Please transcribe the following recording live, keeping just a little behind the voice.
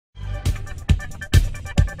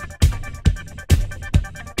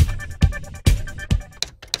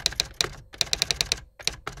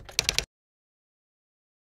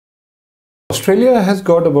Australia has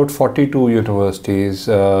got about 42 universities.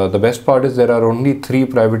 The best part is there are only 3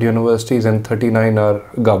 private universities and 39 are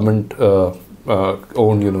government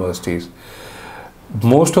owned universities.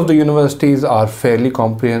 Most of the universities are fairly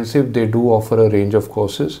comprehensive. They do offer a range of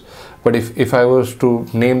courses. But if I was to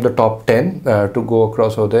name the top 10 to go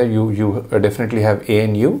across over there, you definitely have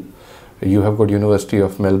ANU. You have got University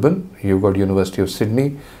of Melbourne. You've got University of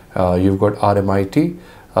Sydney. You've got RMIT.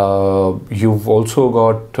 You've also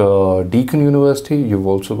got Deakin University. You've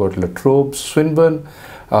also got Trobe, Swinburne.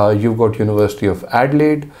 You've got University of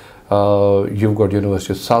Adelaide. You've got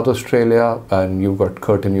University of South Australia, and you've got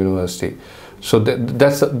Curtin University. So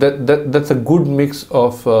that's a good mix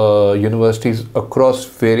of universities across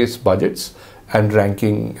various budgets and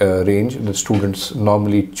ranking range that students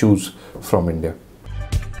normally choose from India.